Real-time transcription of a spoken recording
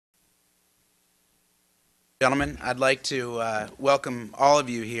Gentlemen, I'd like to welcome all of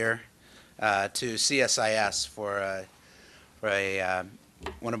you here to CSIS for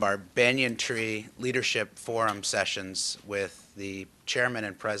one of our Banyan Tree Leadership Forum sessions with the Chairman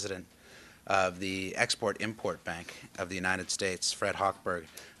and President of the Export-Import Bank of the United States, Fred Hochberg.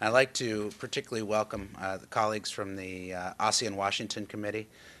 I'd like to particularly welcome the colleagues from the ASEAN-Washington Committee,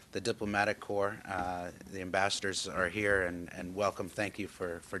 the Diplomatic Corps. The ambassadors are here, and welcome. Thank you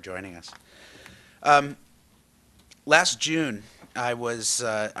for joining us. Last June, I was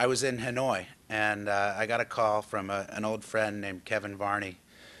in Hanoi, and I got a call from an old friend named Kevin Varney,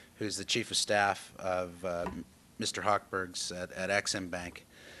 who's the chief of staff of Mr. Hochberg's at Exim Bank,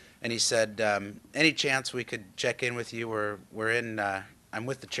 and he said, "Any chance we could check in with you? I'm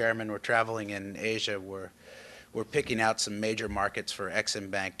with the chairman. We're traveling in Asia. We're picking out some major markets for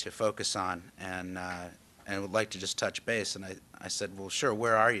Exim Bank to focus on, and would like to just touch base." And I said, "Well, sure.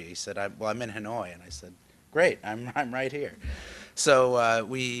 Where are you?" He said, "I'm in Hanoi." And I said, "Great, I'm right here." So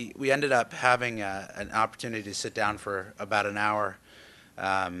we ended up having an opportunity to sit down for about an hour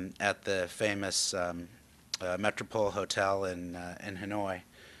at the famous Metropole Hotel in Hanoi,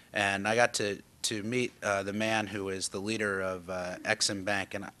 and I got to meet the man who is the leader of Exim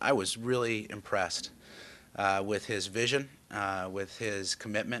Bank, and I was really impressed with his vision, with his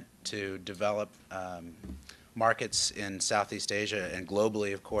commitment to develop markets in Southeast Asia and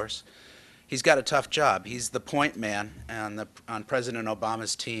globally, of course. He's got a tough job. He's the point man on President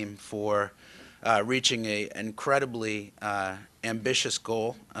Obama's team for reaching an incredibly ambitious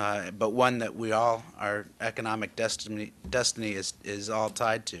goal, but one that our economic destiny is all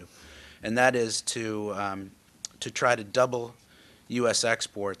tied to, and that is to try to double U.S.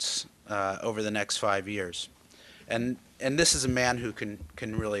 exports over the next 5 years. And this is a man who can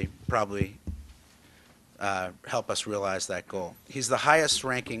really probably help us realize that goal. He's one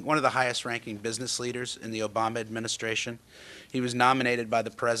of the highest ranking business leaders in the Obama administration. He was nominated by the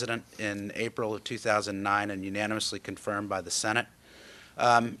president in April of 2009 and unanimously confirmed by the Senate.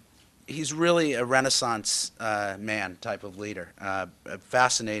 He's really a Renaissance man type of leader, a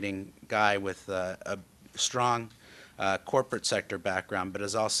fascinating guy with a strong corporate sector background, but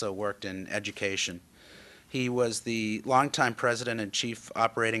has also worked in education. He was the longtime president and chief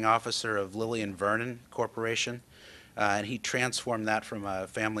operating officer of Lillian Vernon Corporation, and he transformed that from a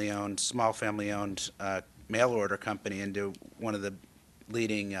small family-owned mail order company into one of the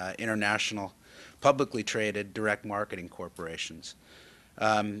leading international publicly traded direct marketing corporations.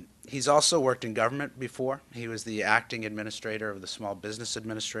 He's also worked in government before. He was the acting administrator of the Small Business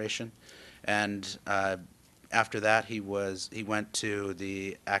Administration, and after that, he went to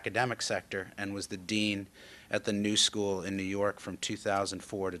the academic sector and was the dean at the New School in New York from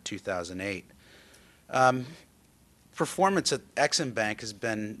 2004 to 2008. Performance at Exim Bank has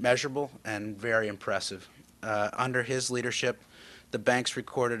been measurable and very impressive. Under his leadership, the bank's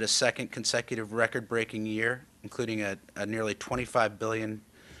recorded a second consecutive record-breaking year, including a nearly $25 billion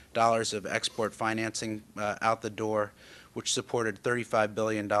of export financing out the door, which supported $35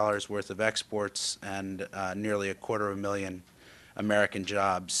 billion worth of exports and nearly 250,000 American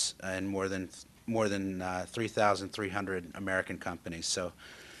jobs in more than 3,300 American companies. So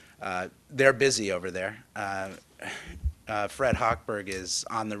they're busy over there. Fred Hochberg is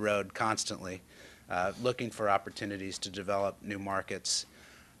on the road constantly, looking for opportunities to develop new markets.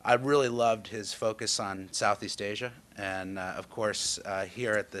 I really loved his focus on Southeast Asia, and of course,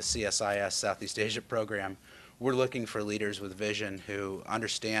 here at the CSIS Southeast Asia program, we're looking for leaders with vision who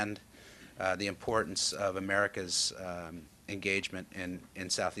understand the importance of America's engagement in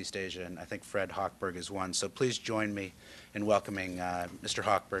Southeast Asia, and I think Fred Hochberg is one. So please join me in welcoming Mr.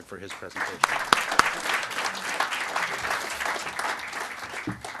 Hochberg for his presentation.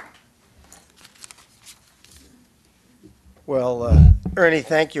 Well, Ernie,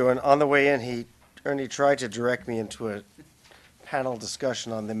 thank you. And on the way in, Ernie tried to direct me into a panel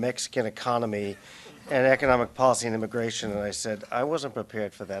discussion on the Mexican economy and economic policy and immigration, and I said I wasn't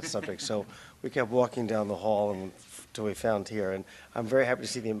prepared for that subject. So we kept walking down the hall until we found here. And I'm very happy to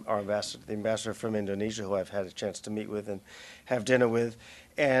see the ambassador from Indonesia, who I've had a chance to meet with and have dinner with.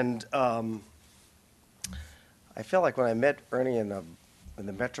 And I felt like when I met Ernie in the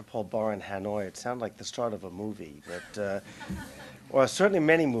Metropole Bar in Hanoi, it sounded like the start of a movie, but or certainly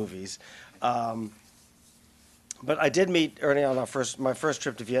many movies. But I did meet Ernie on my first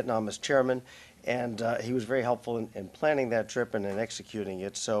trip to Vietnam as chairman, and he was very helpful in planning that trip and in executing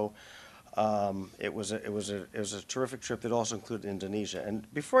it. So it was a terrific trip that also included Indonesia.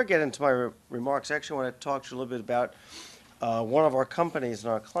 And before I get into my remarks, I actually want to talk to you a little bit about one of our companies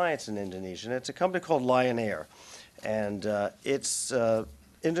and our clients in Indonesia. And it's a company called Lion Air, and it's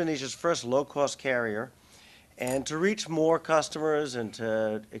Indonesia's first low-cost carrier. And to reach more customers and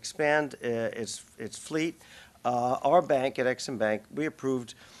to expand its fleet, our bank at Exim Bank, we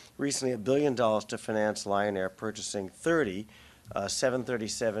approved recently $1 billion to finance Lion Air purchasing 30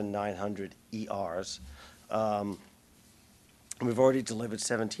 737-900 ERs. We've already delivered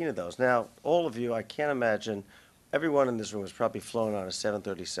 17 of those. Now, all of you, I can't imagine, everyone in this room has probably flown on a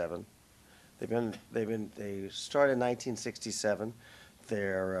 737. They started in 1967.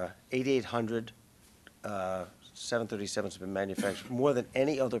 They're 8,800 737s have been manufactured, more than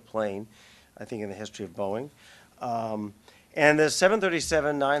any other plane, I think, in the history of Boeing. And the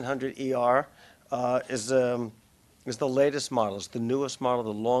 737-900 ER is the latest model. It's the newest model, the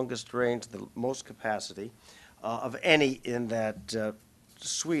longest range, the most capacity of any in that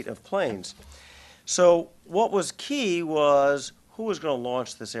suite of planes. So what was key was who was going to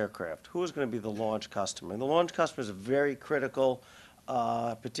launch this aircraft? Who was going to be the launch customer? And the launch customer is very critical,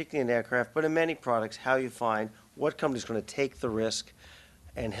 particularly in aircraft, but in many products, how you find what company is going to take the risk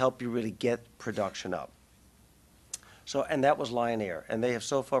and help you really get production up. So, and that was Lion Air, and they have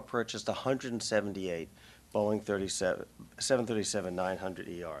so far purchased 178 Boeing 737-900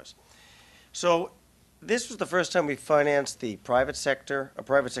 ERs. So this was the first time we financed the private sector, a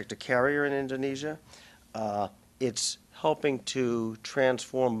private sector carrier in Indonesia. It's helping to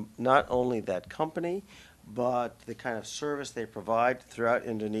transform not only that company, but the kind of service they provide throughout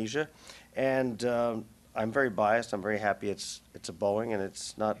Indonesia. And I'm very biased. I'm very happy it's a Boeing and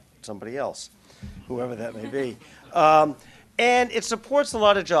it's not somebody else, whoever that may be. And it supports a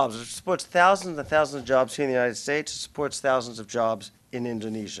lot of jobs. It supports thousands and thousands of jobs here in the United States. It supports thousands of jobs in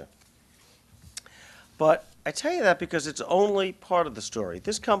Indonesia. But I tell you that because it's only part of the story.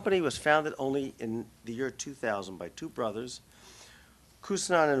 This company was founded only in the year 2000 by two brothers,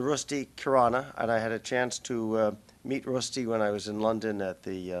 Kusnan and Rusty Kirana, and I had a chance to meet Rusty when I was in London at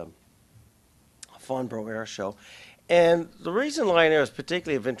the Farnborough Air Show. And the reason Lion Air is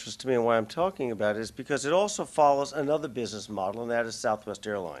particularly of interest to me and why I'm talking about it is because it also follows another business model, and that is Southwest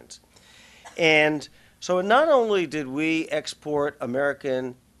Airlines. And so not only did we export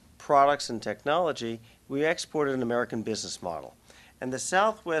American products and technology, we exported an American business model. And the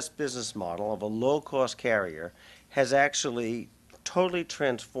Southwest business model of a low-cost carrier has actually totally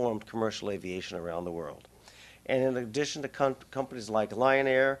transformed commercial aviation around the world. And in addition to companies like Lion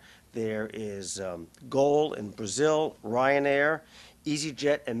Air, there is GOL in Brazil, Ryanair,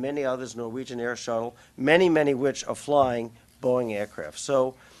 EasyJet, and many others, Norwegian Air Shuttle, many, many which are flying Boeing aircraft.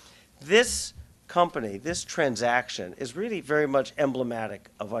 So this company, this transaction, is really very much emblematic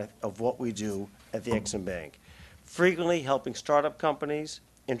of what we do at the Exim Bank. Frequently helping startup companies,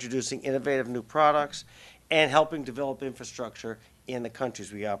 introducing innovative new products, and helping develop infrastructure in the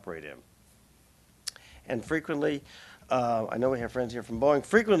countries we operate in. And frequently, I know we have friends here from Boeing,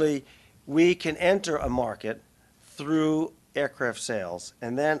 frequently we can enter a market through aircraft sales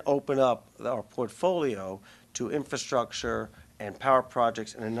and then open up our portfolio to infrastructure and power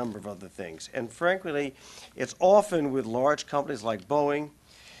projects and a number of other things. And frankly, it's often with large companies like Boeing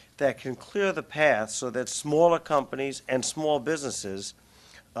that can clear the path so that smaller companies and small businesses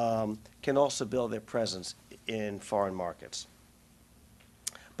can also build their presence in foreign markets.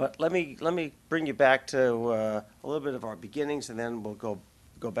 But let me bring you back to a little bit of our beginnings, and then we'll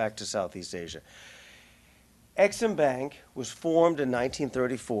go back to Southeast Asia. Exim Bank was formed in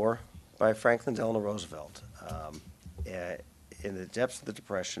 1934 by Franklin Delano Roosevelt in the depths of the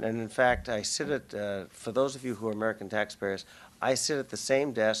Depression. And in fact, I sit at, for those of you who are American taxpayers, I sit at the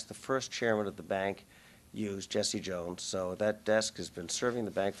same desk the first chairman of the bank used, Jesse Jones. So that desk has been serving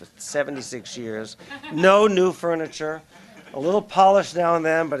the bank for 76 years. No new furniture. A little polish now and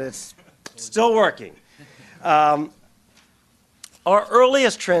then, but it's still working. Our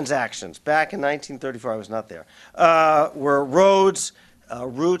earliest transactions, back in 1934, I was not there, were roads,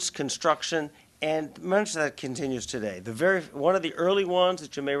 routes, construction, and much of that continues today. One of the early ones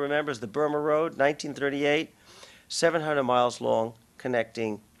that you may remember is the Burma Road, 1938, 700 miles long,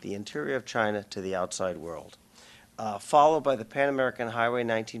 connecting the interior of China to the outside world. Followed by the Pan American Highway,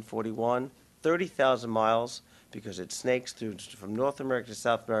 1941, 30,000 miles, because it snakes through from North America to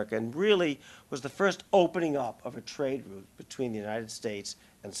South America, and really was the first opening up of a trade route between the United States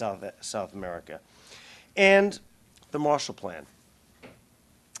and South America. And the Marshall Plan.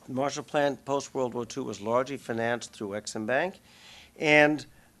 The Marshall Plan post-World War II was largely financed through Exim Bank, and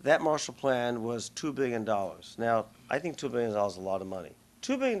that Marshall Plan was $2 billion. Now, I think $2 billion is a lot of money.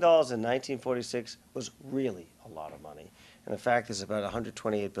 $2 billion in 1946 was really a lot of money. And in fact, it's about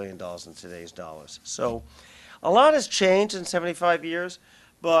 $128 billion in today's dollars. So a lot has changed in 75 years,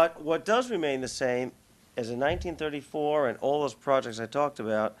 but what does remain the same as in 1934 and all those projects I talked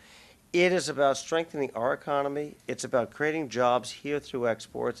about It is about strengthening our economy. It's about creating jobs here through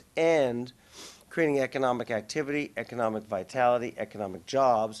exports and creating economic activity, economic vitality, economic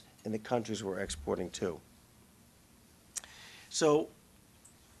jobs in the countries we're exporting to. So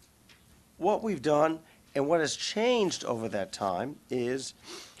what we've done and what has changed over that time is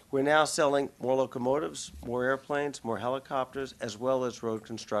we're now selling more locomotives, more airplanes, more helicopters, as well as road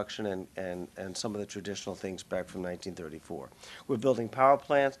construction and some of the traditional things back from 1934. We're building power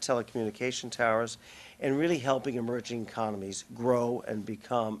plants, telecommunication towers, and really helping emerging economies grow and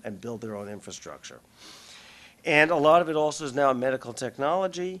become and build their own infrastructure. And a lot of it also is now medical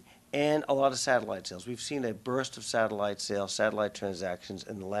technology and a lot of satellite sales. We've seen a burst of satellite sales, satellite transactions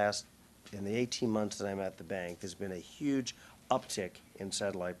in the 18 months that I'm at the bank. There's been a huge uptick in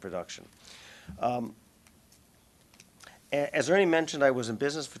satellite production. As Ernie mentioned, I was in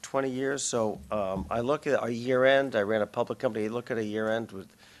business for 20 years, so I look at our year end. I ran a public company. I look at a year end with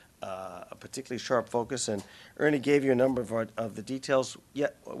a particularly sharp focus, and Ernie gave you a number of the details.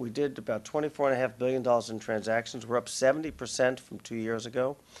 Yet we did about $24.5 billion in transactions. We're up 70% from 2 years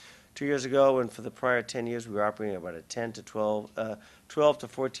ago. 2 years ago, and for the prior 10 years, we were operating at about a 10 to 12 to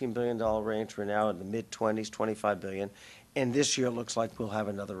 $14 billion range. We're now in the mid-20s, 25 billion. And this year looks like we'll have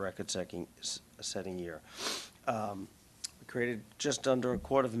another record-setting year. We created just under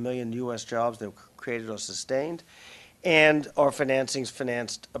 250,000 U.S. jobs that were created or sustained, and our financings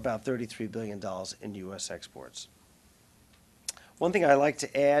financed about $33 billion in U.S. exports. One thing I like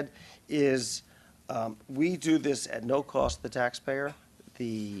to add is we do this at no cost to the taxpayer.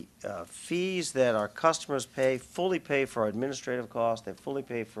 The fees that our customers pay fully pay for our administrative costs. They fully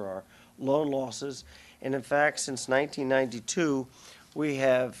pay for our loan losses. And in fact, since 1992, we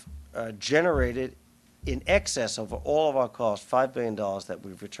have generated in excess of all of our costs, $5 billion that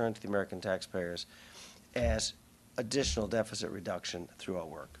we've returned to the American taxpayers as additional deficit reduction through our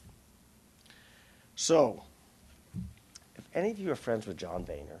work. So, if any of you are friends with John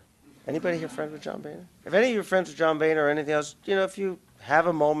Boehner, anybody here friends with John Boehner? If any of you are friends with John Boehner or anything else, if you have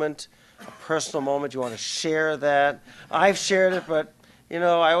a moment, a personal moment, you want to share that. I've shared it, but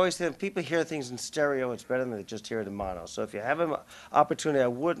I always think people hear things in stereo. It's better than they just hear it in mono. So if you have an opportunity, I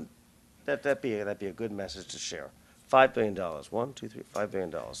wouldn't. That'd be a good message to share. $5 billion. $1, 2, 3, $5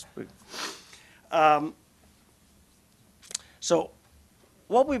 billion. So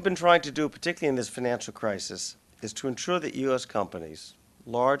what we've been trying to do, particularly in this financial crisis, is to ensure that U.S. companies,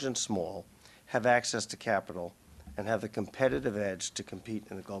 large and small, have access to capital and have the competitive edge to compete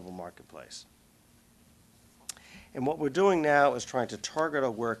in the global marketplace. And what we're doing now is trying to target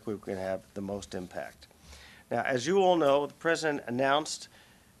our work where we can have the most impact. Now, as you all know, the President announced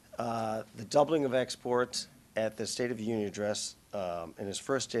the doubling of exports at the State of the Union address, in his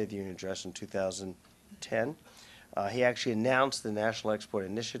first State of the Union address in 2010. He actually announced the National Export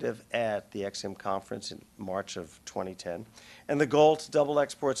Initiative at the XM conference in March of 2010. And the goal to double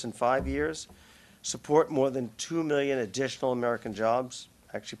exports in 5 years, support more than 2 million additional American jobs.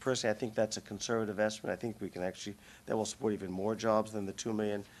 Actually, personally, I think that's a conservative estimate. I think that will support even more jobs than the 2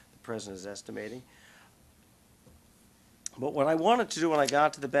 million the President is estimating. But what I wanted to do when I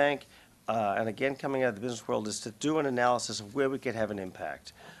got to the bank, and again coming out of the business world, is to do an analysis of where we could have an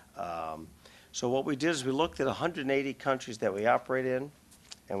impact. So what we did is we looked at 180 countries that we operate in,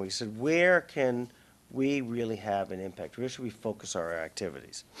 and we said, where can we really have an impact? Where should we focus our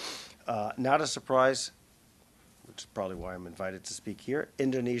activities? Not a surprise, which is probably why I'm invited to speak here,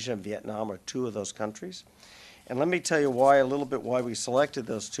 Indonesia and Vietnam are two of those countries. And let me tell you a little bit why we selected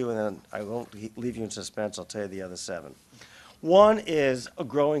those two, and then I won't leave you in suspense. I'll tell you the other 7. One is a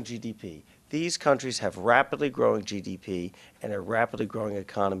growing GDP. These countries have rapidly growing GDP and a rapidly growing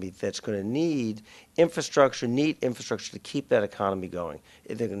economy that's going to need infrastructure to keep that economy going.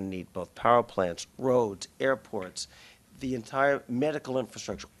 They're going to need both power plants, roads, airports, the entire medical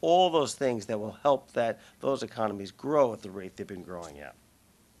infrastructure, all those things that will help those economies grow at the rate they've been growing at.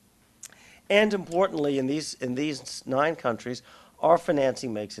 And importantly, in these 9 countries, our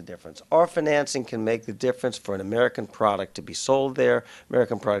financing makes a difference. Our financing can make the difference for an American product to be sold there,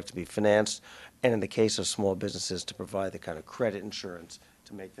 American product to be financed, and in the case of small businesses, to provide the kind of credit insurance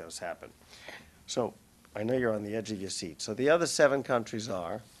to make those happen. So I know you're on the edge of your seat. So the other 7 countries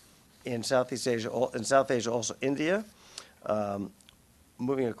are in Southeast Asia, also India,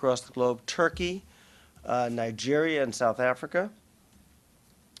 moving across the globe, Turkey, Nigeria, and South Africa.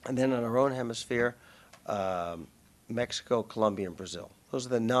 And then in our own hemisphere, Mexico, Colombia, and Brazil. Those are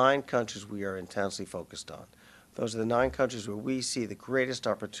the 9 countries we are intensely focused on. Those are the 9 countries where we see the greatest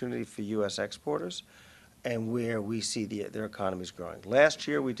opportunity for U.S. exporters and where we see their economies growing. Last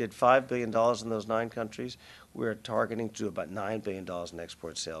year, we did $5 billion in those 9 countries. We're targeting to do about $9 billion in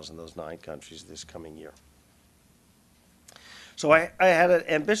export sales in those 9 countries this coming year. So I had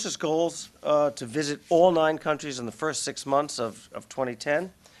ambitious goals to visit all 9 countries in the first 6 months of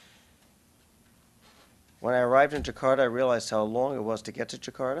 2010. When I arrived in Jakarta, I realized how long it was to get to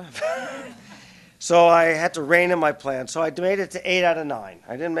Jakarta. So I had to rein in my plan. So I made it to 8 out of 9.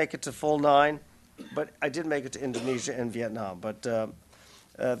 I didn't make it to full 9, but I did make it to Indonesia and Vietnam. But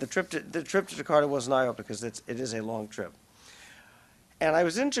the trip to Jakarta was an eye-opener because it is a long trip. And I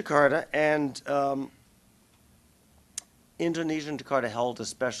was in Jakarta, and Indonesia and Jakarta held a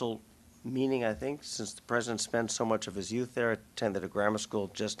special meaning, I think, since the president spent so much of his youth there. Attended a grammar school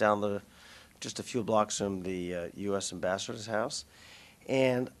just a few blocks from the U.S. ambassador's house.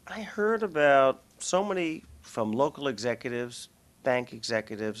 And I heard about so many from local executives, bank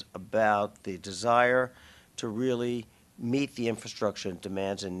executives, about the desire to really meet the infrastructure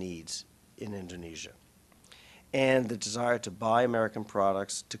demands and needs in Indonesia, and the desire to buy American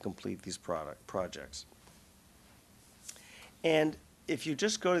products to complete these projects. And if you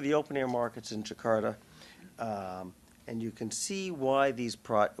just go to the open-air markets in Jakarta, and you can see why the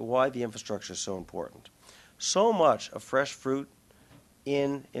infrastructure is so important. So much of fresh fruit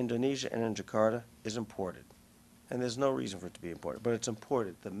in Indonesia and in Jakarta is imported. And there's no reason for it to be imported, but it's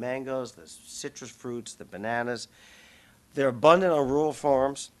imported. The mangoes, the citrus fruits, the bananas, they're abundant on rural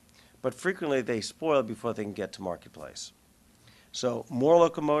farms, but frequently they spoil before they can get to marketplace. So more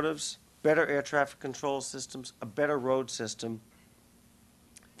locomotives, better air traffic control systems, a better road system.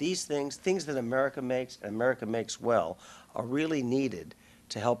 These things that America makes, and America makes well, are really needed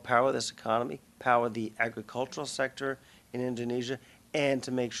to help power this economy, power the agricultural sector in Indonesia, and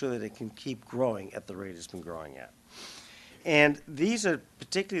to make sure that it can keep growing at the rate it's been growing at. And these are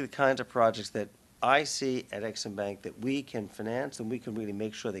particularly the kinds of projects that I see at Exim Bank that we can finance, and we can really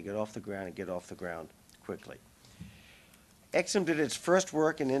make sure they get off the ground and get off the ground quickly. Exim did its first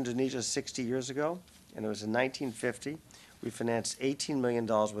work in Indonesia 60 years ago, and it was in 1950. We financed $18 million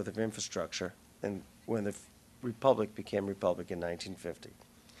worth of infrastructure and when the Republic became Republic in 1950.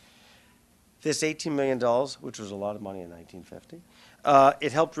 This $18 million, which was a lot of money in 1950,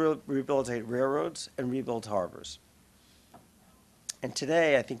 it helped rehabilitate railroads and rebuild harbors. And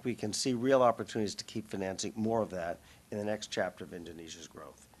today, I think we can see real opportunities to keep financing more of that in the next chapter of Indonesia's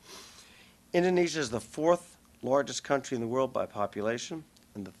growth. Indonesia is the 4th largest country in the world by population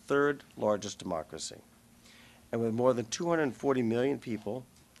and the 3rd largest democracy. And with more than 240 million people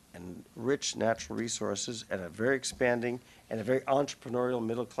and rich natural resources and a very expanding and a very entrepreneurial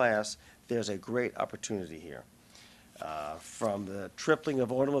middle class, there's a great opportunity here. From the tripling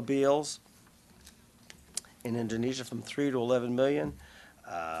of automobiles in Indonesia from 3 to 11 million.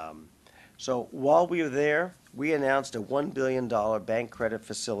 So while we were there, we announced a $1 billion bank credit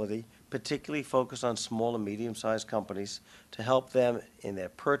facility, particularly focused on small and medium-sized companies, to help them in their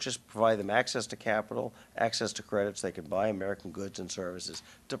purchase, provide them access to capital, access to credits, they can buy American goods and services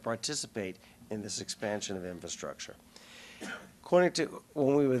to participate in this expansion of infrastructure. According to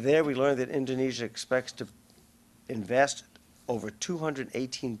when we were there, we learned that Indonesia expects to invest over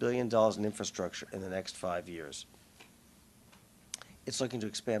 $218 billion in infrastructure in the next 5 years. It's looking to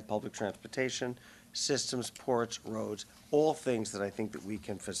expand public transportation, systems, ports, roads, all things that I think that we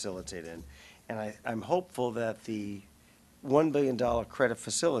can facilitate in. And I'm hopeful that the $1 billion credit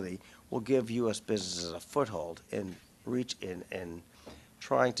facility will give U.S. businesses a foothold in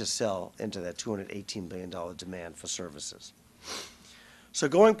trying to sell into that $218 billion demand for services. So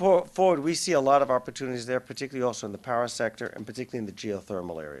going forward, we see a lot of opportunities there, particularly also in the power sector and particularly in the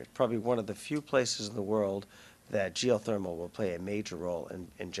geothermal area. Probably one of the few places in the world that geothermal will play a major role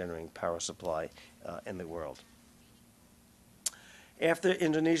in generating power supply in the world. After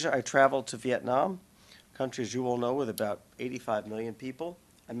Indonesia, I traveled to Vietnam, a country, as you all know, with about 85 million people.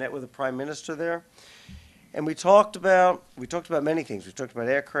 I met with the Prime Minister there, and we talked about many things. We talked about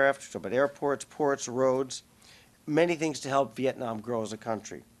aircraft, we talked about airports, ports, roads, many things to help Vietnam grow as a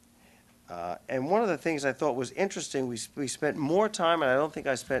country. And one of the things I thought was interesting, we spent more time, and I don't think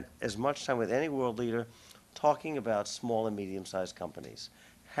I spent as much time with any world leader, talking about small and medium-sized companies,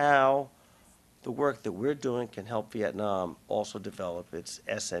 how the work that we're doing can help Vietnam also develop its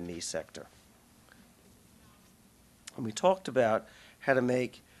SME sector. And we talked about how to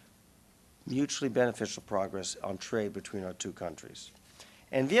make mutually beneficial progress on trade between our 2 countries.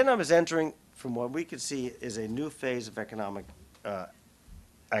 And Vietnam is entering, from what we could see, is a new phase of economic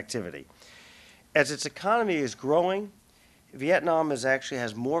activity. As its economy is growing, Vietnam actually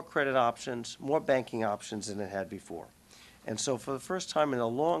has more credit options, more banking options than it had before. And so for the first time in a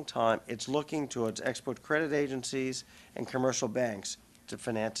long time, it's looking towards export credit agencies and commercial banks to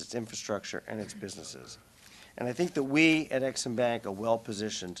finance its infrastructure and its businesses. And I think that we at Exim Bank are well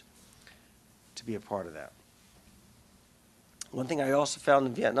positioned to be a part of that. One thing I also found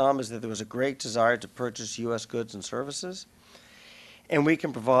in Vietnam is that there was a great desire to purchase U.S. goods and services, and we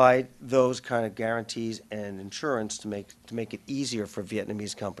can provide those kind of guarantees and insurance to make it easier for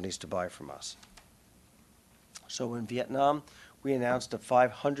Vietnamese companies to buy from us. So in Vietnam, we announced a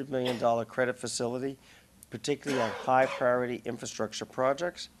 $500 million credit facility, particularly on high-priority infrastructure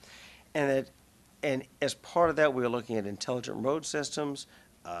projects, and as part of that, we are looking at intelligent road systems,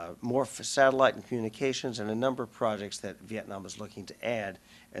 more for satellite and communications, and a number of projects that Vietnam is looking to add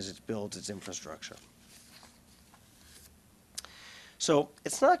as it builds its infrastructure. So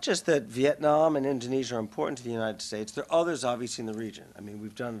it's not just that Vietnam and Indonesia are important to the United States. There are others, obviously, in the region. I mean,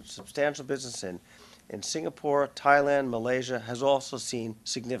 we've done substantial business in Singapore. Thailand, Malaysia has also seen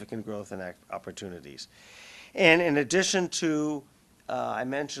significant growth and opportunities. And in addition to, I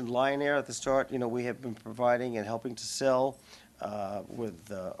mentioned Lion Air at the start, we have been providing and helping to sell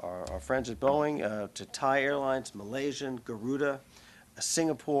with our friends at Boeing to Thai Airlines, Malaysian, Garuda,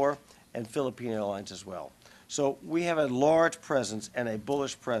 Singapore, and Philippine Airlines as well. So we have a large presence and a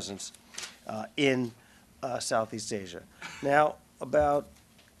bullish presence in Southeast Asia. Now, about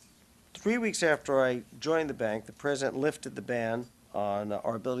 3 weeks after I joined the bank, the president lifted the ban on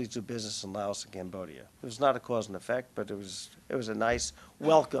our ability to do business in Laos and Cambodia. It was not a cause and effect, but it was a nice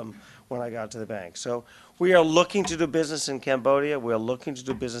welcome when I got to the bank. So we are looking to do business in Cambodia. We are looking to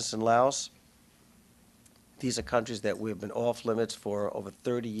do business in Laos. These are countries that we have been off limits for over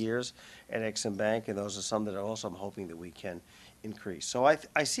 30 years at Exim Bank, and those are some that also I'm hoping that we can increase. So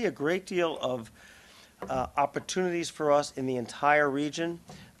I see a great deal of opportunities for us in the entire region.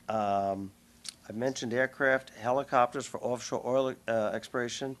 I mentioned aircraft, helicopters for offshore oil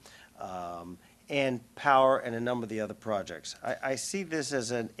exploration, and power, and a number of the other projects. I see this as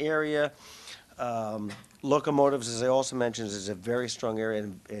an area. Locomotives, as I also mentioned, is a very strong area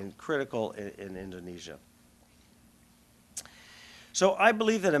and critical in Indonesia. So I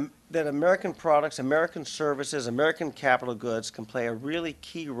believe that American products, American services, American capital goods can play a really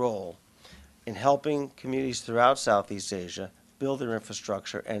key role in helping communities throughout Southeast Asia build their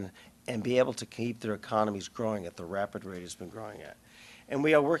infrastructure and be able to keep their economies growing at the rapid rate it's been growing at. And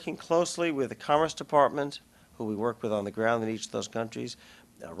we are working closely with the Commerce Department, who we work with on the ground in each of those countries,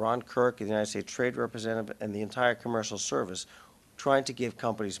 Ron Kirk, the United States Trade Representative, and the entire commercial service, trying to give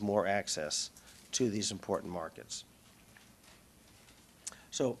companies more access to these important markets.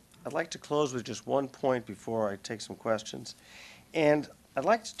 So I'd like to close with just one point before I take some questions. And I'd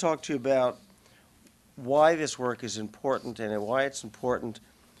like to talk to you about why this work is important and why it's important,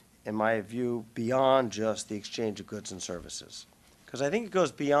 in my view, beyond just the exchange of goods and services. Because I think it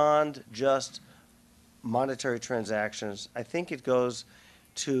goes beyond just monetary transactions. I think it goes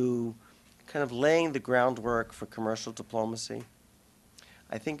to kind of laying the groundwork for commercial diplomacy.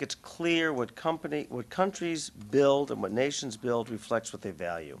 I think it's clear what countries build and what nations build reflects what they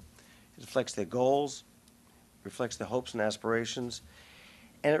value. It reflects their goals, reflects their hopes and aspirations,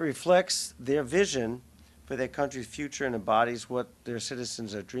 and it reflects their vision for their country's future and embodies what their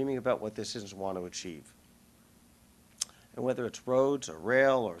citizens are dreaming about, what their citizens want to achieve. And whether it's roads or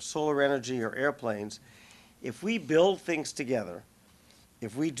rail or solar energy or airplanes, if we build things together,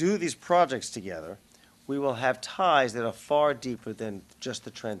 if we do these projects together, we will have ties that are far deeper than just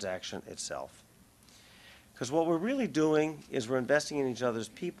the transaction itself. Because what we're really doing is we're investing in each other's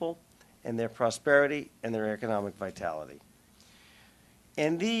people and their prosperity and their economic vitality.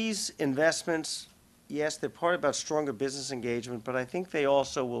 And these investments, yes, they're part about stronger business engagement, but I think they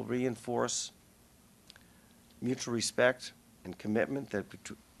also will reinforce mutual respect and commitment that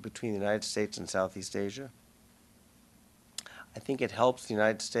between the United States and Southeast Asia. I think it helps the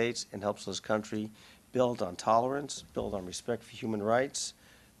United States and helps this country build on tolerance, build on respect for human rights,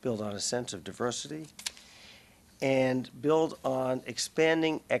 build on a sense of diversity, and build on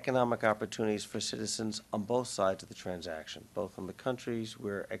expanding economic opportunities for citizens on both sides of the transaction, both in the countries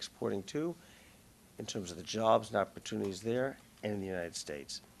we're exporting to, in terms of the jobs and opportunities there, and in the United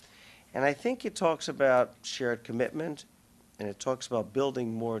States. And I think it talks about shared commitment, and it talks about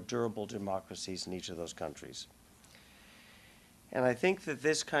building more durable democracies in each of those countries. And I think that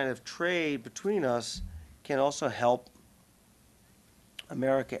this kind of trade between us can also help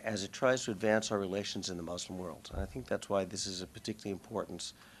America as it tries to advance our relations in the Muslim world. And I think that's why this is of particular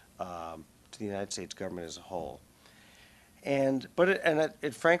importance to the United States government as a whole. But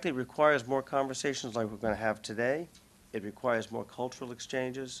it frankly requires more conversations like we're going to have today, It requires more cultural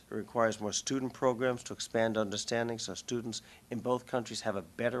exchanges. It requires more student programs to expand understanding so students in both countries have a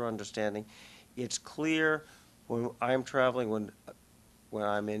better understanding. It's clear when I'm traveling, when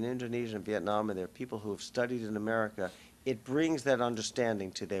I'm in Indonesia and Vietnam, and there are people who have studied in America, it brings that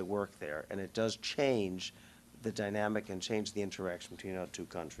understanding to their work there, and it does change the dynamic and change the interaction between our two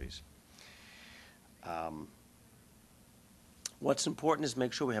countries. What's important is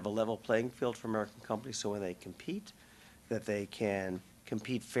make sure we have a level playing field for American companies so when they compete, that they can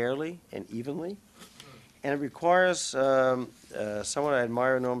compete fairly and evenly. And it requires someone I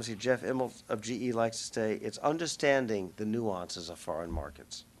admire enormously, Jeff Immelt of GE likes to say, it's understanding the nuances of foreign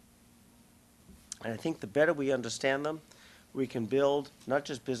markets. And I think the better we understand them, we can build not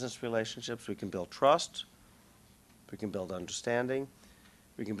just business relationships, we can build trust, we can build understanding,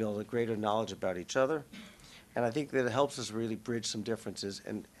 we can build a greater knowledge about each other. And I think that it helps us really bridge some differences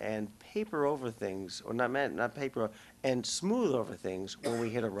and paper over things, or not paper, and smooth over things when we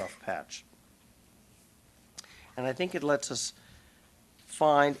hit a rough patch. And I think it lets us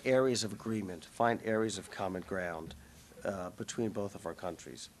find areas of agreement, find areas of common ground between both of our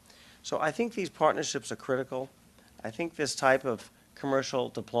countries. So I think these partnerships are critical. I think this type of commercial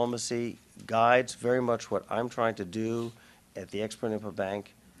diplomacy guides very much what I'm trying to do at the Export-Import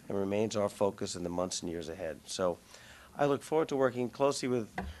Bank and remains our focus in the months and years ahead. So I look forward to working closely with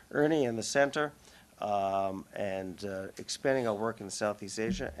Ernie and the Center and expanding our work in Southeast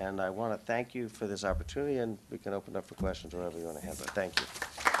Asia. And I want to thank you for this opportunity, and we can open up for questions wherever you want to have it. Thank you.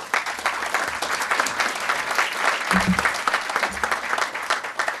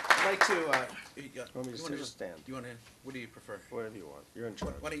 I'd like to, Want me to sit or stand? You want to, what do you prefer? Whatever you want. You're in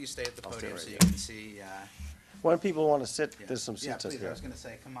charge. Why don't you stay at the I'll stay podium right so you here. can see, When people want to sit, yeah. there's some Yeah, seats up please, I here. was going to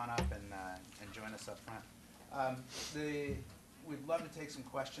say, come on up and join us up front. We'd love to take some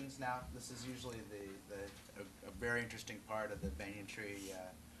questions now. This is usually a very interesting part of the Banyan Tree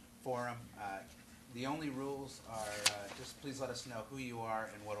Forum. The only rules are just please let us know who you are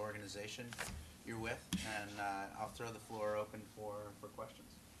and what organization you're with, and I'll throw the floor open for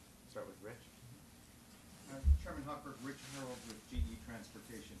questions. Start with Rich. Chairman Hochberg, Rich Harold with GE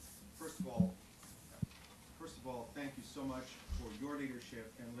Transportation. First of all, thank you so much for your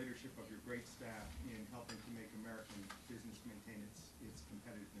leadership and leadership of your great staff in helping to make American business maintain its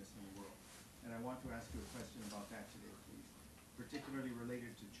competitiveness in the world. And I want to ask you a question about that today, please, particularly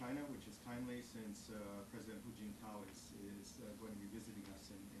related to China, which is timely since President Hu Jintao is going to be visiting us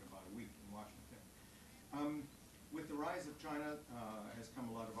in about a week in Washington. With the rise of China has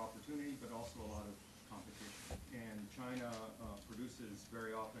come a lot of opportunity, but also a lot of competition. And China produces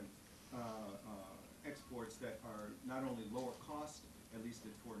very often exports that are not only lower cost, at least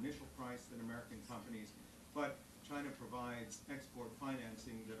for initial price, than American companies, but China provides export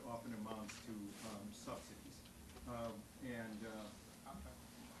financing that often amounts to subsidies.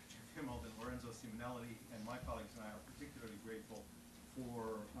 Jeff Himmel and Lorenzo Simonelli and my colleagues and I are particularly grateful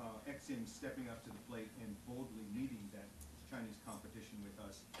for Exim stepping up to the plate and boldly meeting that Chinese competition with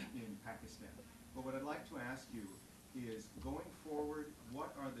us in Pakistan. But what I'd like to ask you is, going forward,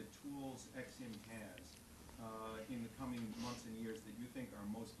 what are the tools Exim has in the coming months and years that you think are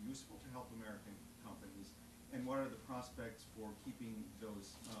most useful to help American companies, and what are the prospects for keeping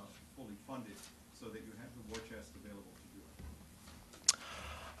those fully funded so that you have the war chest available to do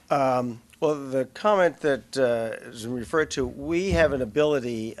it? Well, the comment that is referred to, we have an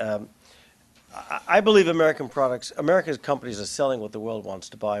ability. I believe American companies are selling what the world wants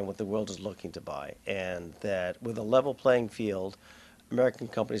to buy and what the world is looking to buy, and that with a level playing field, American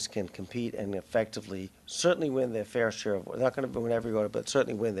companies can compete and effectively certainly win their fair share of, not going to win every order, but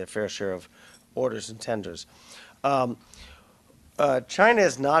certainly win their fair share of orders and tenders. China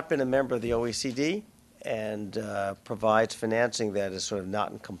has not been a member of the OECD and provides financing that is sort of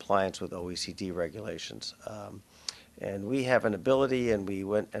not in compliance with OECD regulations. And we have an ability, and we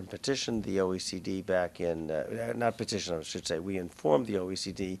went and petitioned the OECD back in, not petitioned, I should say, we informed the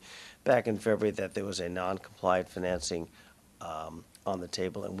OECD back in February that there was a non-compliant financing on the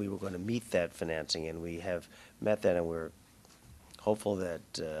table, and we were going to meet that financing, and we have met that, and we're hopeful that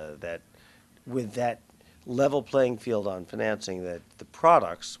that with that level playing field on financing, that the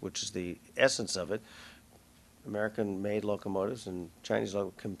products, which is the essence of it, American-made locomotives and Chinese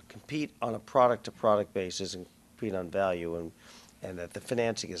can compete on a product-to-product basis and compete on value, and that the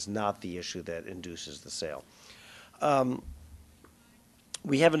financing is not the issue that induces the sale.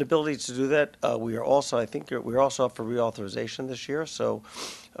 We have an ability to do that. We are also, I think, we're also up for reauthorization this year. So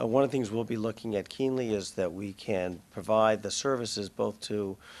one of the things we'll be looking at keenly is that we can provide the services both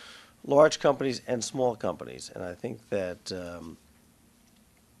to large companies and small companies. And I think that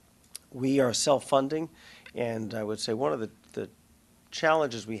we are self-funding, And I would say one of the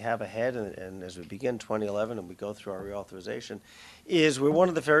challenges we have ahead, and as we begin 2011 and we go through our reauthorization, is we're one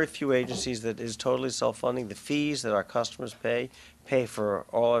of the very few agencies that is totally self-funding. The fees that our customers pay for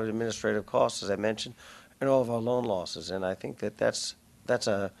all our administrative costs, as I mentioned, and all of our loan losses. And I think that that's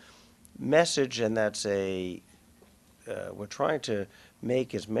a message, and we're trying to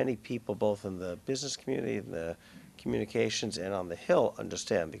make as many people, both in the business community, and the communications, and on the Hill,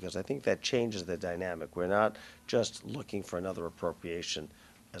 understand, because I think that changes the dynamic. We're not just looking for another appropriation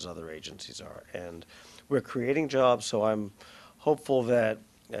as other agencies are. And we're creating jobs, so I'm hopeful that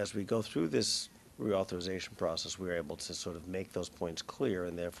as we go through this reauthorization process, we're able to sort of make those points clear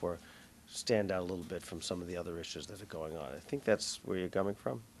and therefore stand out a little bit from some of the other issues that are going on. I think that's where you're coming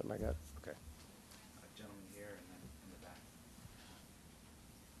from. Am I got it? Okay. Gentleman here and then in the back.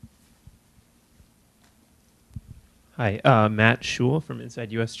 Hi, Matt Schul from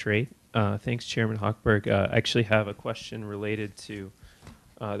Inside U.S. Trade. Thanks, Chairman Hochberg. I actually have a question related to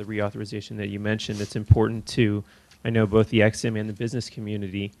the reauthorization that you mentioned. It's important to, I know, both the EXIM and the business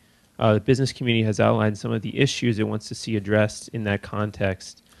community. The business community has outlined some of the issues it wants to see addressed in that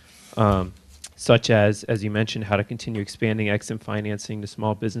context, such as you mentioned, how to continue expanding EXIM financing to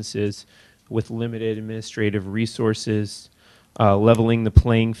small businesses with limited administrative resources, leveling the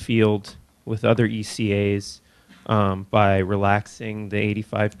playing field with other ECAs, by relaxing the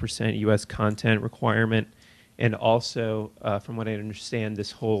 85% U.S. content requirement, and also, from what I understand,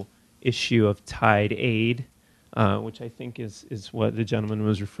 this whole issue of tied aid, which I think is what the gentleman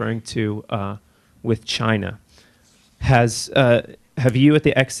was referring to with China. Have you at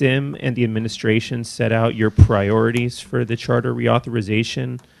the EXIM and the administration set out your priorities for the charter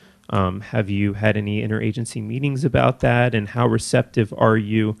reauthorization? Have you had any interagency meetings about that, and how receptive are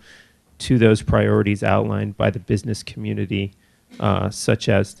you to those priorities outlined by the business community, such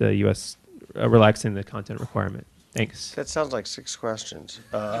as the U.S. Relaxing the content requirement? Thanks. That sounds like 6 questions.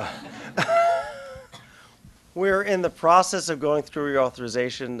 We're in the process of going through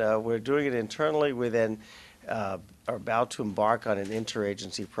reauthorization. We're doing it internally. We then are about to embark on an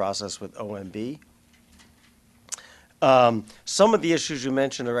interagency process with OMB. Some of the issues you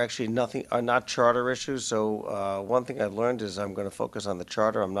mentioned are not charter issues. So one thing I've learned is I'm going to focus on the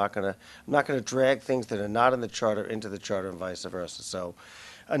charter. I'm not going to drag things that are not in the charter into the charter and vice versa. So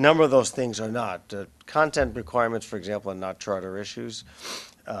a number of those things are not. Content requirements, for example, are not charter issues.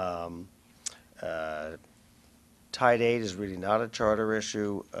 Tied aid is really not a charter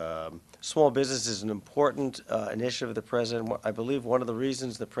issue. Small business is an important initiative of the president. I believe one of the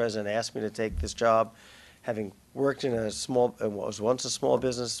reasons the president asked me to take this job, having worked in was once a small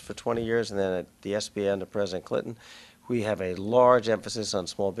business for 20 years, and then at the SBA under President Clinton, we have a large emphasis on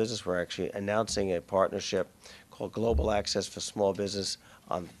small business. We're actually announcing a partnership called Global Access for Small Business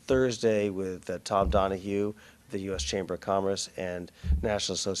on Thursday with Tom Donahue, the U.S. Chamber of Commerce, and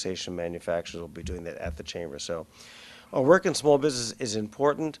National Association of Manufacturers will be doing that at the Chamber. So our work in small business is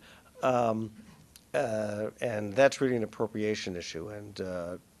important, and that's really an appropriation issue.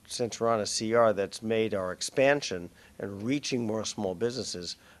 And since we're on a CR, that's made our expansion and reaching more small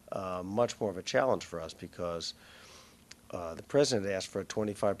businesses much more of a challenge for us, because the president asked for a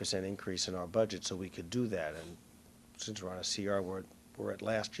 25% increase in our budget so we could do that. And since we're on a CR, we're at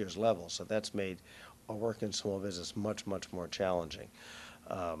last year's level. So that's made our work in small business much, much more challenging.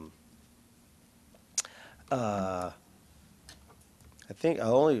 I think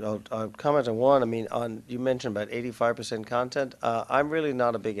I'll comment on one. I mean, you mentioned about 85% content. I'm really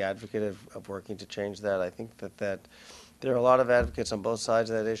not a big advocate of working to change that. I think that there are a lot of advocates on both sides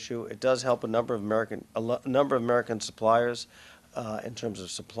of that issue. It does help a number of American suppliers in terms of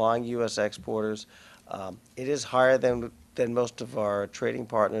supplying U.S. exporters. It is higher than most of our trading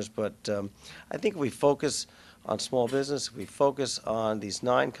partners, but I think if we focus on small business, if we focus on these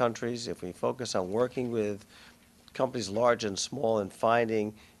 9 countries, if we focus on working with companies large and small and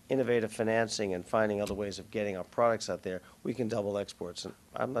finding innovative financing and finding other ways of getting our products out there, we can double exports. And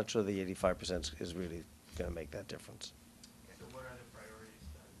I'm not sure the 85% is really going to make that difference. So what are the priorities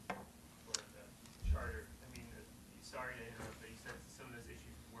then for the charter? I mean, sorry to interrupt, but you said some of those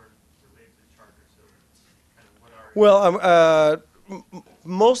issues weren't related to the charter. So kind of what are... Well,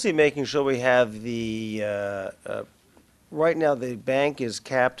 mostly making sure we have the right now, the bank is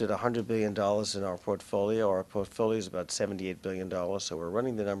capped at $100 billion in our portfolio. Our portfolio is about $78 billion, so we're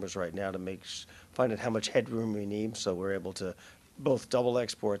running the numbers right now to find out how much headroom we need, so we're able to both double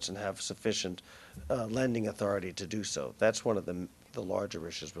exports and have sufficient lending authority to do so. That's one of the larger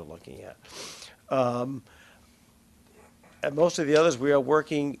issues we're looking at. And most of the others, we are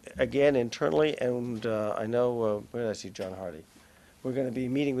working, again, internally, and I know, where did I see John Hardy? we're going to be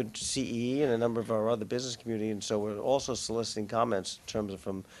meeting with CEE and a number of our other business community, and so we're also soliciting comments in terms of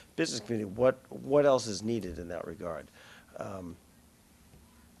from business community, what else is needed in that regard.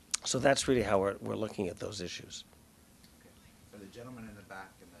 So that's really how we're looking at those issues. For the gentleman in the back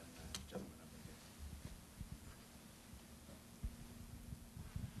and then gentleman over here.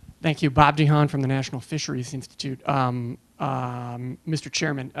 Thank you. Bob DeHaan from the National Fisheries Institute. Mr.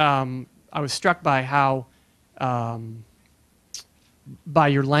 Chairman, I was struck by how, by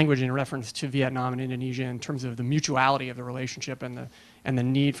your language in reference to Vietnam and Indonesia in terms of the mutuality of the relationship and the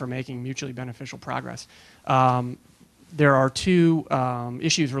need for making mutually beneficial progress. There are two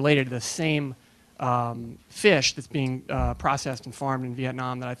issues related to the same fish that's being processed and farmed in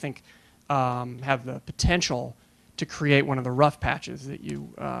Vietnam that I think have the potential to create one of the rough patches that you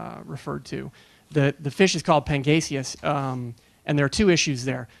referred to. The fish is called Pangasius, and there are two issues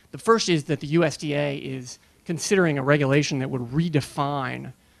there. The first is that the USDA is considering a regulation that would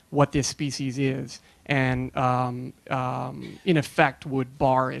redefine what this species is and in effect would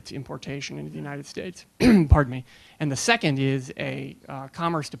bar its importation into the United States. Pardon me. And the second is a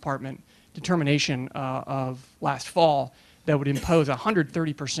Commerce Department determination of last fall that would impose a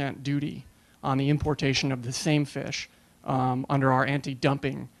 130% duty on the importation of the same fish under our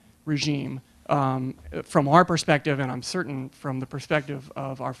anti-dumping regime. From our perspective, and I'm certain from the perspective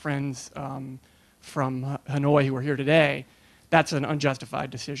of our friends from Hanoi who are here today, that's an unjustified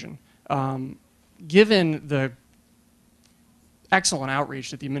decision. Given the excellent outreach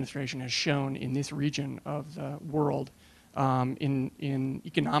that the administration has shown in this region of the world, in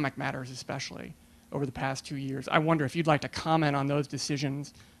economic matters especially, over the past 2 years, I wonder if you'd like to comment on those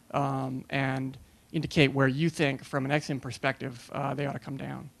decisions and indicate where you think, from an EXIM perspective, they ought to come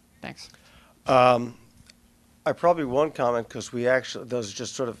down. Thanks. I probably won't comment because we actually, those are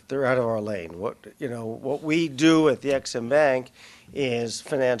just sort of, they're out of our lane. What we do at the Ex-Im Bank is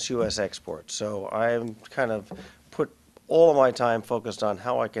finance U.S. exports. So I'm kind of put all of my time focused on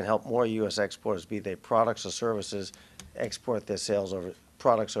how I can help more U.S. exporters, be they products or services, export their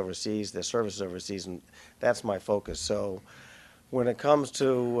products overseas, their services overseas, and that's my focus. So when it comes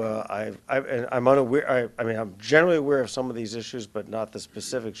to, I'm unaware, I'm generally aware of some of these issues, but not the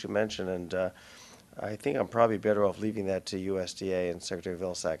specifics you mentioned, and I think I'm probably better off leaving that to USDA and Secretary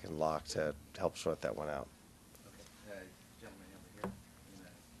Vilsack and Locke to help sort that one out. Okay, gentleman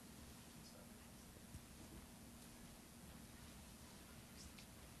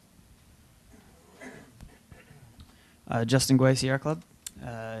over here. Justin Guay, Sierra Club.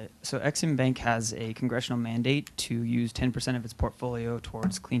 So Ex-Im Bank has a congressional mandate to use 10% of its portfolio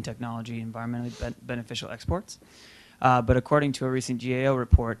towards clean technology, environmentally beneficial exports. But according to a recent GAO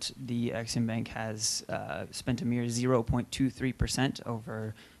report, the Ex-Im Bank has spent a mere 0.23%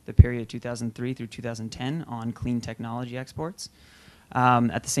 over the period 2003 through 2010 on clean technology exports.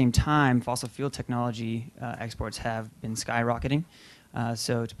 At the same time, fossil fuel technology exports have been skyrocketing.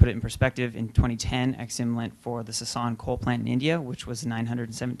 So to put it in perspective, in 2010, Ex-Im lent for the Sasan coal plant in India, which was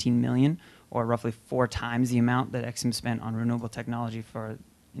 $917 million, or roughly 4 times the amount that Ex-Im spent on renewable technology for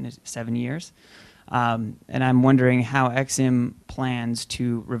 7 years. And I'm wondering how Ex-Im plans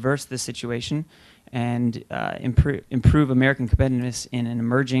to reverse this situation and improve American competitiveness in an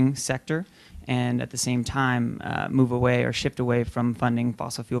emerging sector, and at the same time move away or shift away from funding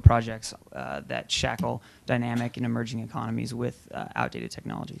fossil fuel projects that shackle dynamic and emerging economies with outdated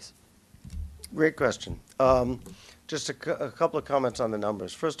technologies. Great question. Just a couple of comments on the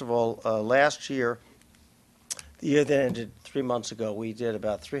numbers. First of all, last year, the year that ended 3 months ago, we did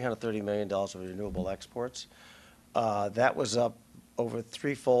about $330 million of renewable exports. That was up over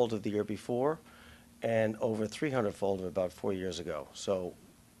 3-fold of the year before and over 300-fold of about 4 years ago. So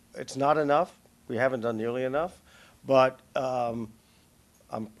it's not enough. We haven't done nearly enough, but I'm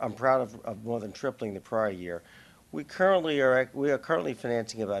proud of more than tripling the prior year. We are currently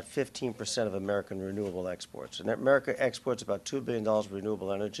financing about 15% of American renewable exports. And America exports about $2 billion of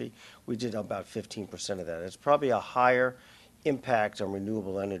renewable energy. We did about 15% of that. It's probably a higher impact on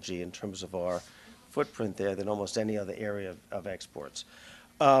renewable energy in terms of our footprint there than almost any other area of exports.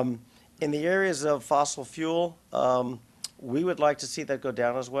 In the areas of fossil fuel, we would like to see that go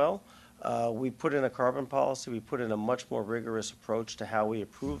down as well. We put in a carbon policy. We put in a much more rigorous approach to how we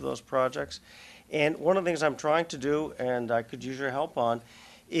approve those projects. And one of the things I'm trying to do, and I could use your help on,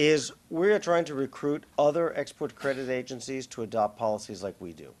 is we're trying to recruit other export credit agencies to adopt policies like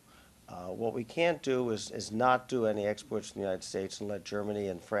we do. What we can't do is not do any exports in the United States and let Germany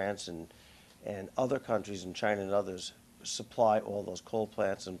and France and other countries and China and others supply all those coal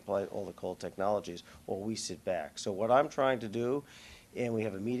plants and supply all the coal technologies while we sit back. So what I'm trying to do, and we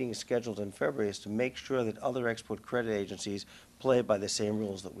have a meeting scheduled in February, is to make sure that other export credit agencies play by the same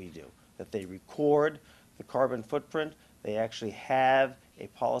rules that we do, that they record the carbon footprint, they actually have a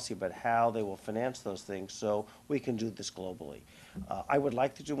policy about how they will finance those things, so we can do this globally. I would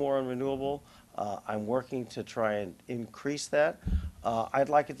like to do more on renewable. I'm working to try and increase that. I'd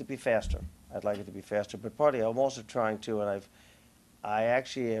like it to be faster. I'd like it to be faster, but partly I'm also trying to, and I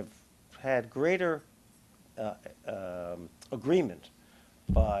actually have had greater agreement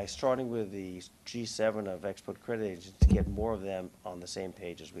by starting with the G7 of export credit agents to get more of them on the same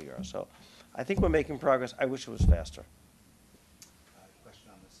page as we are. So I think we're making progress. I wish it was faster. Question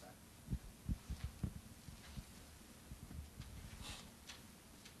on this side.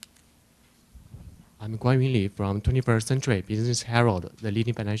 I'm Guan Yunli from 21st Century Business Herald, the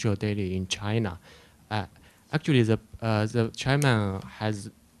leading financial daily in China. Actually, the chairman has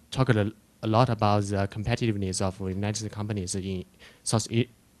talked a lot about the competitiveness of United companies in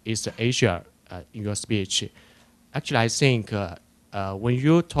Southeast Asia in your speech. Actually, I think when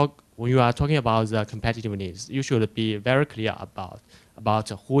you are talking about the competitiveness, you should be very clear about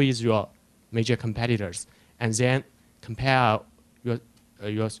who is your major competitors, and then compare your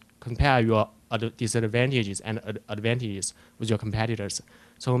disadvantages and advantages with your competitors.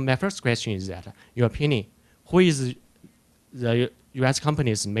 So my first question is that, in your opinion, who is the U.S.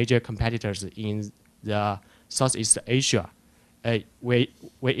 companies' major competitors in the Southeast Asia? Will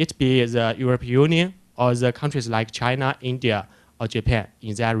it be the European Union or the countries like China, India, or Japan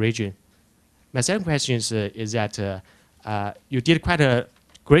in that region? My second question is that you did quite a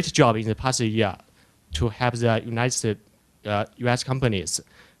great job in the past year to help the U.S. companies.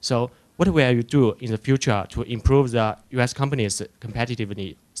 So what will you do in the future to improve the U.S. companies'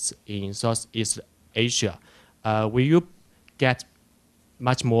 competitiveness in Southeast Asia? Will you get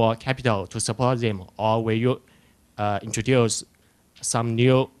much more capital to support them, or will you introduce some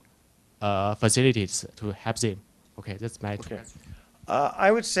new facilities to help them? Okay, that's my question.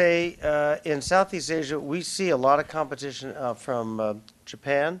 I would say in Southeast Asia, we see a lot of competition from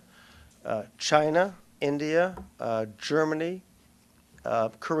Japan, China, India, Germany,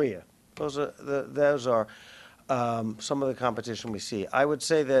 Korea. Those are some of the competition we see. I would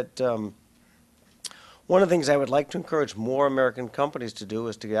say that one of the things I would like to encourage more American companies to do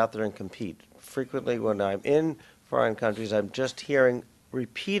is to get out there and compete. Frequently when I'm in foreign countries, I'm just hearing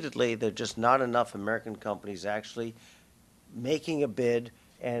repeatedly there are just not enough American companies actually making a bid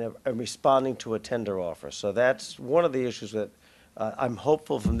and responding to a tender offer. So that's one of the issues that I'm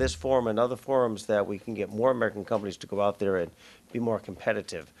hopeful from this forum and other forums that we can get more American companies to go out there and be more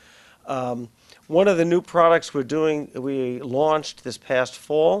competitive. One of the new products we launched this past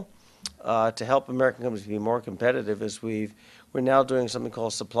fall to help American companies be more competitive is we're now doing something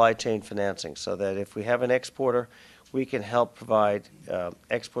called supply chain financing, so that if we have an exporter, we can help provide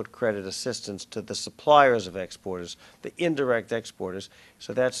export credit assistance to the suppliers of exporters, the indirect exporters.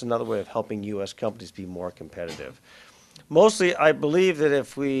 So that's another way of helping U.S. companies be more competitive. Mostly, I believe that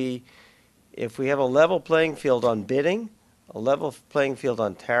if we have a level playing field on bidding, a level playing field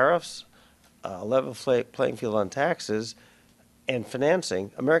on tariffs, a level playing field on taxes and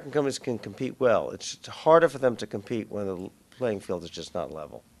financing, American companies can compete well. It's harder for them to compete when the playing field is just not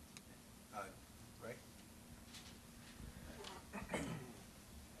level. Right?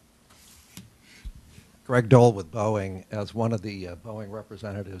 Greg Dole with Boeing. As one of the Boeing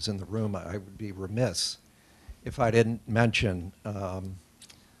representatives in the room, I would be remiss if I didn't mention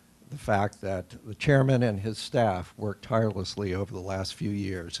the fact that the chairman and his staff worked tirelessly over the last few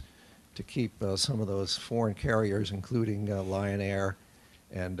years to keep some of those foreign carriers, including Lion Air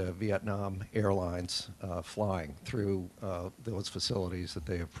and Vietnam Airlines, flying through those facilities that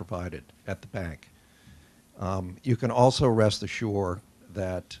they have provided at the bank. You can also rest assured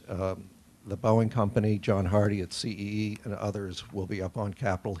that the Boeing company, John Hardy at CEE, and others will be up on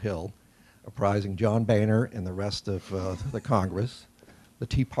Capitol Hill apprising John Boehner and the rest of the Congress, the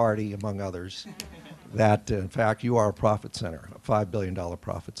Tea Party, among others, that in fact you are a profit center, a $5 billion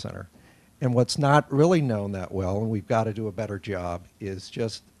profit center. And what's not really known that well, and we've got to do a better job, is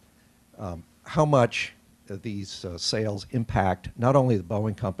just how much these sales impact not only the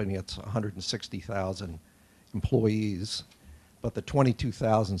Boeing company, it's 160,000 employees, but the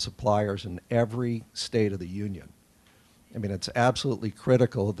 22,000 suppliers in every state of the union. I mean, it's absolutely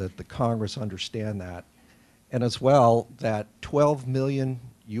critical that the Congress understand that. And as well, that 12 million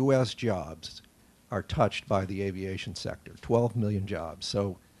U.S. jobs are touched by the aviation sector, 12 million jobs.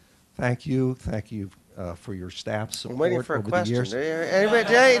 So thank you for your staff's support. I'm waiting for a over the question. years. Anybody,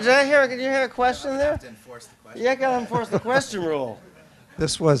 did I hear a question there? To enforce the question. Yeah, got to enforce the question rule.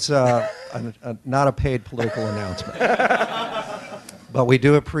 This was not a paid political announcement. But we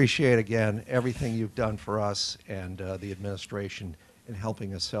do appreciate, again, everything you've done for us and the administration in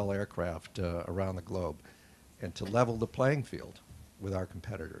helping us sell aircraft around the globe and to level the playing field with our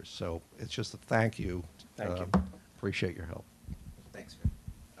competitors. So it's just a thank you. Thank you. Appreciate your help. Thanks.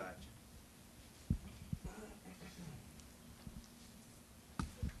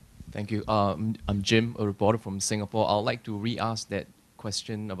 Thank you. I'm Jim, a reporter from Singapore. I'd like to re-ask that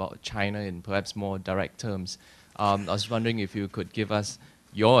question about China in perhaps more direct terms. I was wondering if you could give us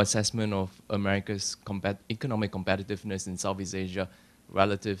your assessment of America's economic competitiveness in Southeast Asia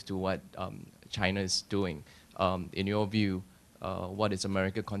relative to what China is doing. In your view, what is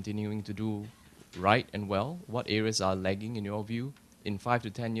America continuing to do right and well? What areas are lagging in your view? In 5 to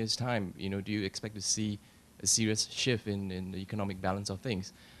 10 years' time, do you expect to see a serious shift in the economic balance of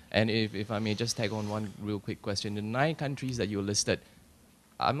things? And if I may just tag on one real quick question, the 9 countries that you listed,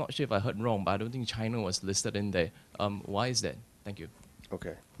 I'm not sure if I heard wrong, but I don't think China was listed in there. Why is that? Thank you. Okay,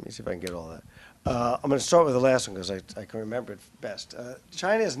 let me see if I can get all that. I'm going to start with the last one because I can remember it best.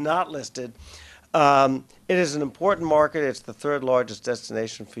 China is not listed. It is an important market. It's the 3rd largest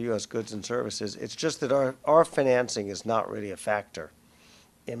destination for U.S. goods and services. It's just that our financing is not really a factor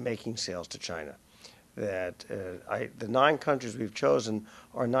in making sales to China. That the 9 countries we've chosen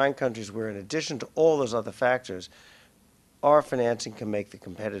are 9 countries where, in addition to all those other factors, our financing can make the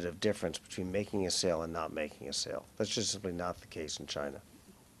competitive difference between making a sale and not making a sale. That's just simply not the case in China.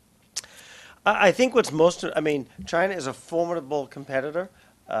 I think China is a formidable competitor.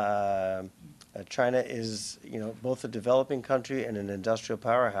 China is, both a developing country and an industrial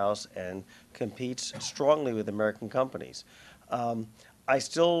powerhouse and competes strongly with American companies. I'm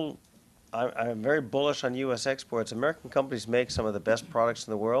very bullish on U.S. exports. American companies make some of the best products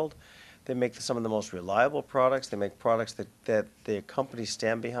in the world. They make some of the most reliable products. They make products that their companies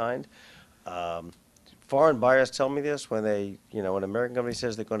stand behind. Foreign buyers tell me this when when an American company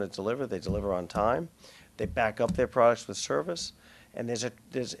says they're going to deliver, they deliver on time. They back up their products with service. And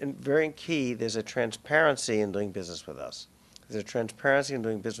there's very key, there's a transparency in doing business with us. There's a transparency in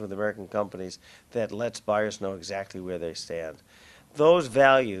doing business with American companies that lets buyers know exactly where they stand. Those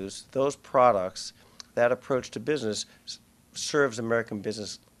values, those products, that approach to business serves American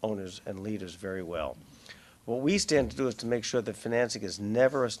business owners and leaders very well. What we stand to do is to make sure that financing is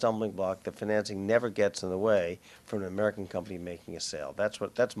never a stumbling block, that financing never gets in the way from an American company making a sale.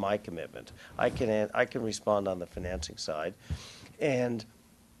 That's my commitment. I can respond on the financing side. And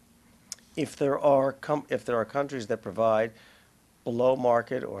if there are countries that provide below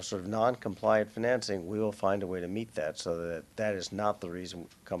market or sort of non-compliant financing, we will find a way to meet that so that is not the reason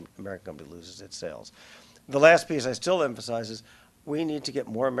American company loses its sales. The last piece I still emphasize is we need to get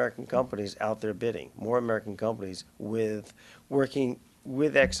more American companies out there bidding, more American companies working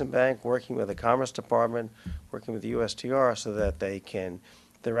with Exim Bank, working with the Commerce Department, working with the USTR so that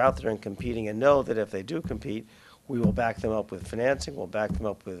they're out there and competing and know that if they do compete, we will back them up with financing, we'll back them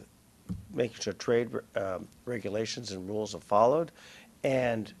up with making sure trade regulations and rules are followed,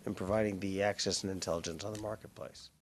 and in providing the access and intelligence on the marketplace.